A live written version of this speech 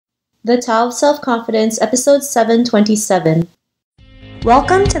The Tao of Self-Confidence, Episode 727.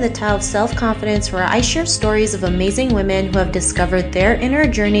 Welcome to the Tao of Self-Confidence, where I share stories of amazing women who have discovered their inner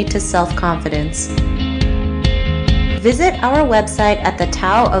journey to self-confidence. Visit our website at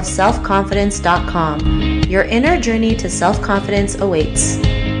thetaoofselfconfidence.com. Your inner journey to self-confidence awaits.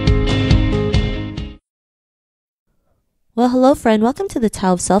 Well, hello friend. Welcome to the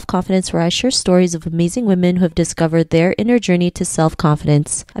Tao of Self-Confidence, where I share stories of amazing women who have discovered their inner journey to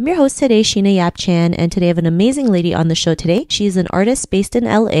self-confidence. I'm your host today, Sheena Yap Chan, and today I have an amazing lady on the show today. She is an artist based in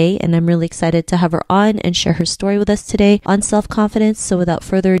LA, and I'm really excited to have her on and share her story with us today on self-confidence. So without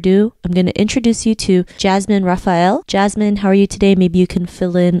further ado, I'm going to introduce you to Jasmine Rafael. Jasmine, how are you today? Maybe you can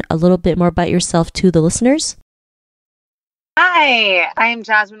fill in a little bit more about yourself to the listeners. Hi, I'm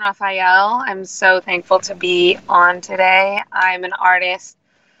Jasmine Rafael. I'm so thankful to be on today. I'm an artist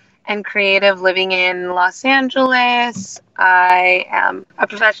and creative living in Los Angeles. I am a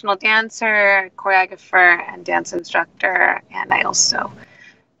professional dancer, choreographer, and dance instructor. And I also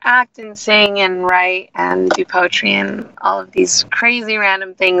act and sing and write and do poetry and all of these crazy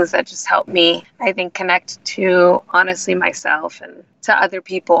random things that just help me, I think, connect to honestly myself and to other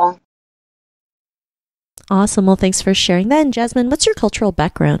people. Awesome. Well, thanks for sharing that. And Jasmine, what's your cultural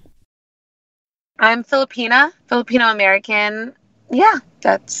background? I'm Filipino-American. Yeah,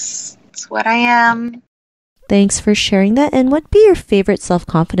 that's what I am. Thanks for sharing that. And what'd be your favorite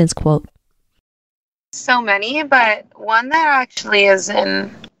self-confidence quote? So many, but one that actually is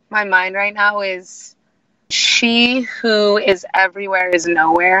in my mind right now is, "She who is everywhere is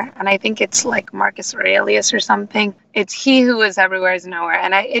nowhere." And I think it's like Marcus Aurelius or something. It's "He who is everywhere is nowhere."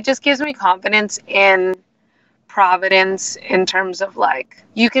 And it just gives me confidence in providence, in terms of like,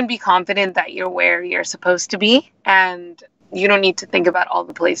 you can be confident that you're where you're supposed to be and you don't need to think about all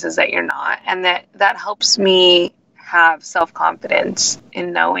the places that you're not. And that helps me have self-confidence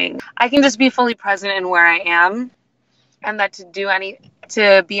in knowing I can just be fully present in where I am, and that to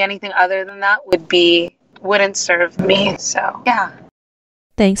be anything other than that wouldn't serve me. So yeah.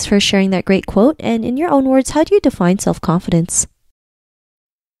 Thanks for sharing that great quote. And in your own words, how do you define self-confidence?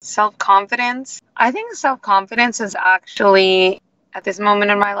 Self-confidence. I think self-confidence is actually, at this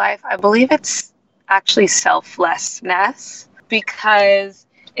moment in my life, I believe it's actually selflessness, because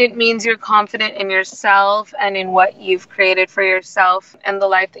it means you're confident in yourself and in what you've created for yourself and the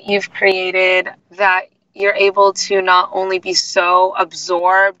life that you've created, that you're able to not only be so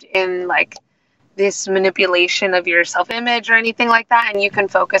absorbed in like this manipulation of your self-image or anything like that, and you can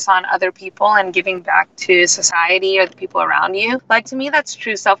focus on other people and giving back to society or the people around you. Like, to me, that's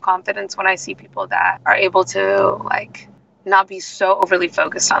true self-confidence, when I see people that are able to like not be so overly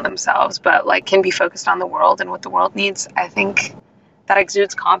focused on themselves, but like can be focused on the world and what the world needs. I think that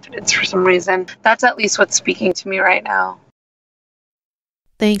exudes confidence for some reason. That's at least what's speaking to me right now.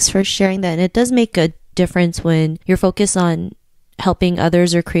 Thanks for sharing that. And it does make a difference when you're focused on helping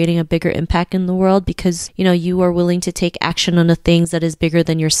others or creating a bigger impact in the world, because you are willing to take action on the things that is bigger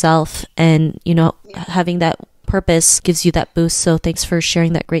than yourself, and having that purpose gives you that boost. So thanks for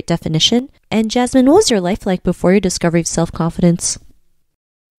sharing that great definition. And Jasmine, what was your life like before your discovery of self-confidence?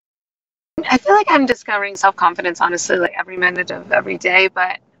 I feel like I'm discovering self-confidence honestly like every minute of every day,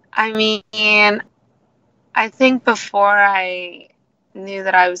 but I mean, I think before I knew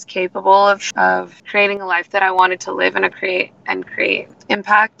that I was capable of creating a life that I wanted to live and create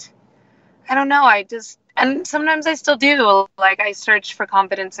impact. I don't know. And sometimes I still do. Like, I search for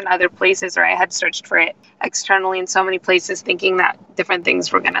confidence in other places, or I had searched for it externally in so many places, thinking that different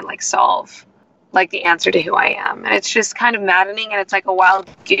things were going to like solve like the answer to who I am. And it's just kind of maddening. And it's like a wild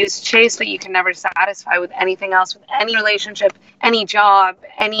goose chase that you can never satisfy with anything else, with any relationship, any job,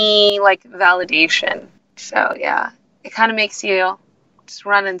 any like validation. So yeah, it kind of makes you just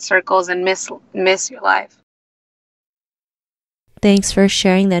run in circles and miss your life. Thanks for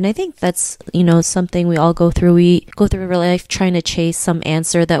sharing that. And I think that's, something we all go through. We go through real life trying to chase some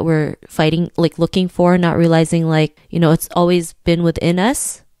answer that we're fighting, like looking for, not realizing like, it's always been within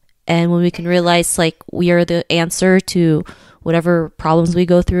us. And when we can realize like we are the answer to whatever problems we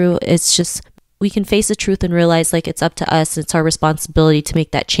go through, it's just, we can face the truth and realize like it's up to us. It's our responsibility to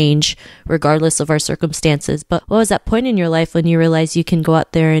make that change regardless of our circumstances. But what was that point in your life when you realized you can go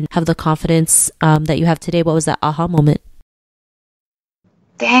out there and have the confidence that you have today? What was that aha moment?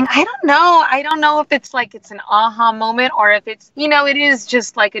 Dang, I don't know. I don't know if it's like it's an aha moment or if it's, it is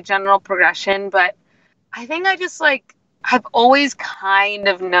just like a general progression. But I think I just like, I've always kind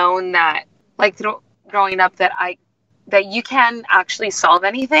of known that like growing up that you can actually solve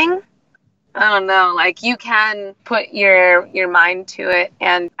anything. I don't know, like you can put your mind to it.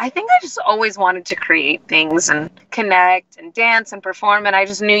 And I think I just always wanted to create things and connect and dance and perform, and I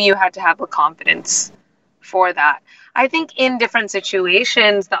just knew you had to have the confidence for that. I think in different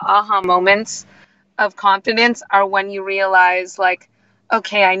situations, the aha moments of confidence are when you realize like,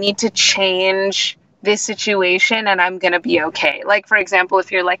 okay, I need to change this situation and I'm going to be okay. Like, for example,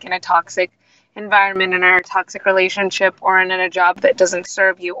 if you're like in a toxic environment, in a toxic relationship, or in a job that doesn't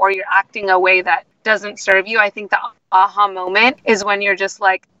serve you, or you're acting a way that doesn't serve you, I think the aha moment is when you're just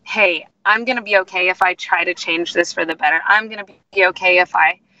like, hey, I'm going to be okay if I try to change this for the better. I'm going to be okay if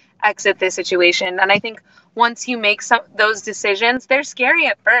I exit this situation. And I think once you make those decisions, they're scary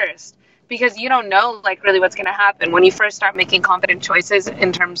at first because you don't know like really what's going to happen when you first start making confident choices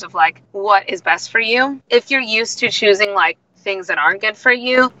in terms of like what is best for you. If you're used to choosing like things that aren't good for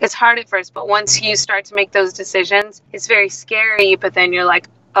you, it's hard at first, but once you start to make those decisions, it's very scary. But then you're like,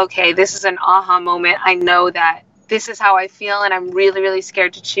 okay, this is an aha moment. I know that this is how I feel and I'm really, really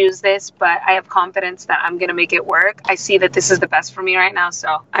scared to choose this, but I have confidence that I'm going to make it work. I see that this is the best for me right now,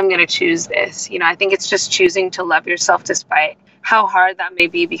 so I'm going to choose this. You know, I think it's just choosing to love yourself despite how hard that may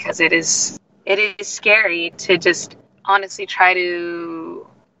be, because it is scary to just honestly try to,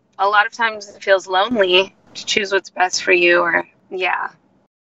 a lot of times it feels lonely to choose what's best for you, or yeah.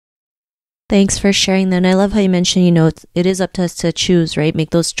 Thanks for sharing that. And I love how you mentioned, you know, it is up to us to choose, right?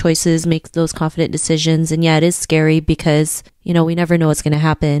 Make those choices, make those confident decisions. And yeah, it is scary because, you know, we never know what's going to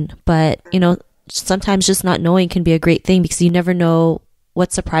happen. But, you know, sometimes just not knowing can be a great thing because you never know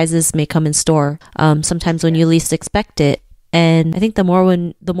what surprises may come in store. Sometimes when you least expect it. And I think the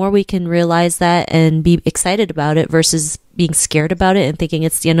more we can realize that and be excited about it versus being scared about it and thinking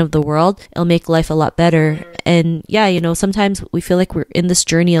it's the end of the world, it'll make life a lot better. And yeah, you know, sometimes we feel like we're in this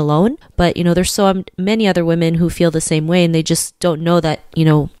journey alone, but you know, there's so many other women who feel the same way and they just don't know that, you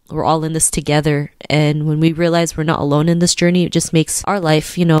know, we're all in this together. And when we realize we're not alone in this journey, it just makes our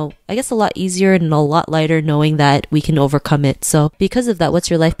life, you know, I guess a lot easier and a lot lighter knowing that we can overcome it. So because of that, what's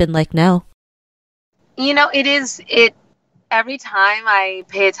your life been like now? You know, every time I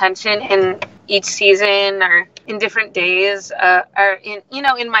pay attention in each season or in different days, or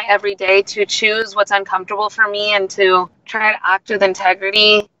in my everyday, to choose what's uncomfortable for me and to try to act with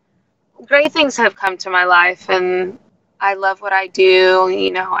integrity, great things have come to my life, and I love what I do.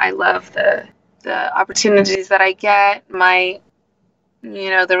 You know, I love the opportunities that I get, the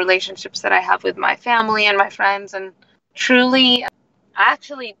relationships that I have with my family and my friends, and truly,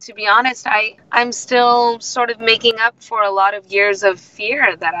 actually, to be honest, I'm still sort of making up for a lot of years of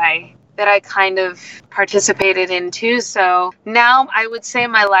fear that I kind of participated in too. So now I would say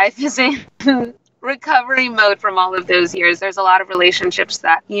my life is in recovery mode from all of those years. There's a lot of relationships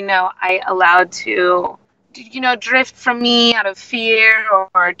that, you know, I allowed to, you know, drift from me out of fear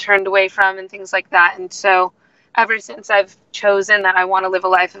or turned away from and things like that. And so ever since I've chosen that I want to live a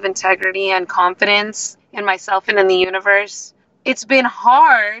life of integrity and confidence in myself and in the universe, it's been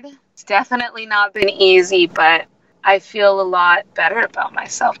hard. It's definitely not been easy, but I feel a lot better about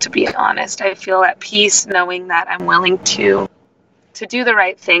myself, to be honest. I feel at peace knowing that I'm willing to do the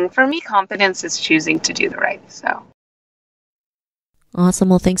right thing. For me, confidence is choosing to do the right. So awesome.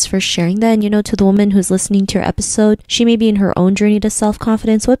 Well, thanks for sharing that. And, you know, to the woman who's listening to your episode, she may be in her own journey to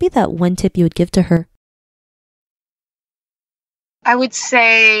self-confidence. What would be that one tip you would give to her? I would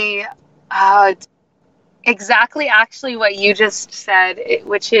say exactly actually what you just said,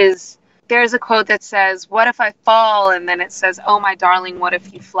 which is, there's a quote that says, "What if I fall?" And then it says, "Oh, my darling, what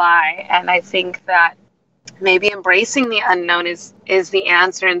if you fly?" And I think that maybe embracing the unknown is the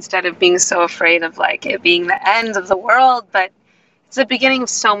answer, instead of being so afraid of like it being the end of the world. But it's the beginning of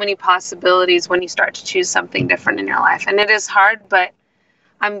so many possibilities when you start to choose something different in your life. And it is hard, but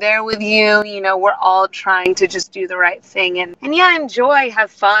I'm there with you. You know, we're all trying to just do the right thing and yeah, enjoy,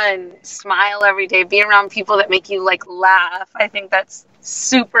 have fun, smile every day, be around people that make you like laugh. I think that's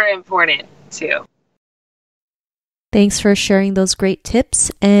super important too. Thanks for sharing those great tips.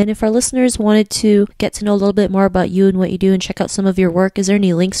 And if our listeners wanted to get to know a little bit more about you and what you do and check out some of your work, is there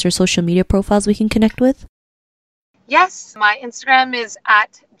any links or social media profiles we can connect with? Yes, my Instagram is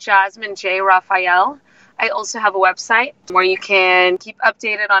at Jasmine J. Rafael. I also have a website where you can keep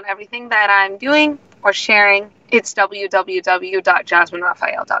updated on everything that I'm doing or sharing. It's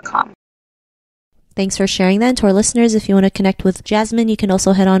www.jasminerafael.com. Thanks for sharing that. And to our listeners, if you want to connect with Jasmine, you can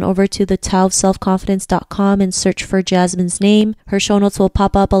also head on over to thetaoofselfconfidence.com and search for Jasmine's name. Her show notes will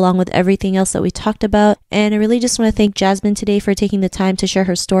pop up along with everything else that we talked about. And I really just want to thank Jasmine today for taking the time to share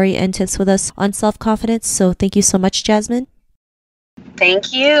her story and tips with us on self-confidence. So thank you so much, Jasmine.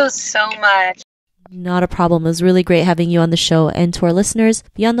 Thank you so much. Not a problem. It was really great having you on the show. And to our listeners,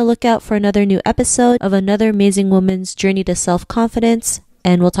 be on the lookout for another new episode of another amazing woman's journey to self-confidence.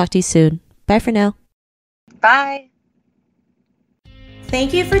 And we'll talk to you soon. Bye for now. Bye.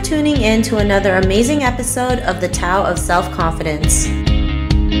 Thank you for tuning in to another amazing episode of The Tao of Self-Confidence.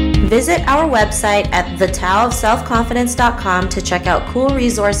 Visit our website at thetaoofselfconfidence.com to check out cool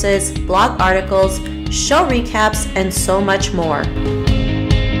resources, blog articles, show recaps, and so much more.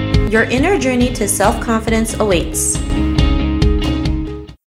 Your inner journey to self-confidence awaits.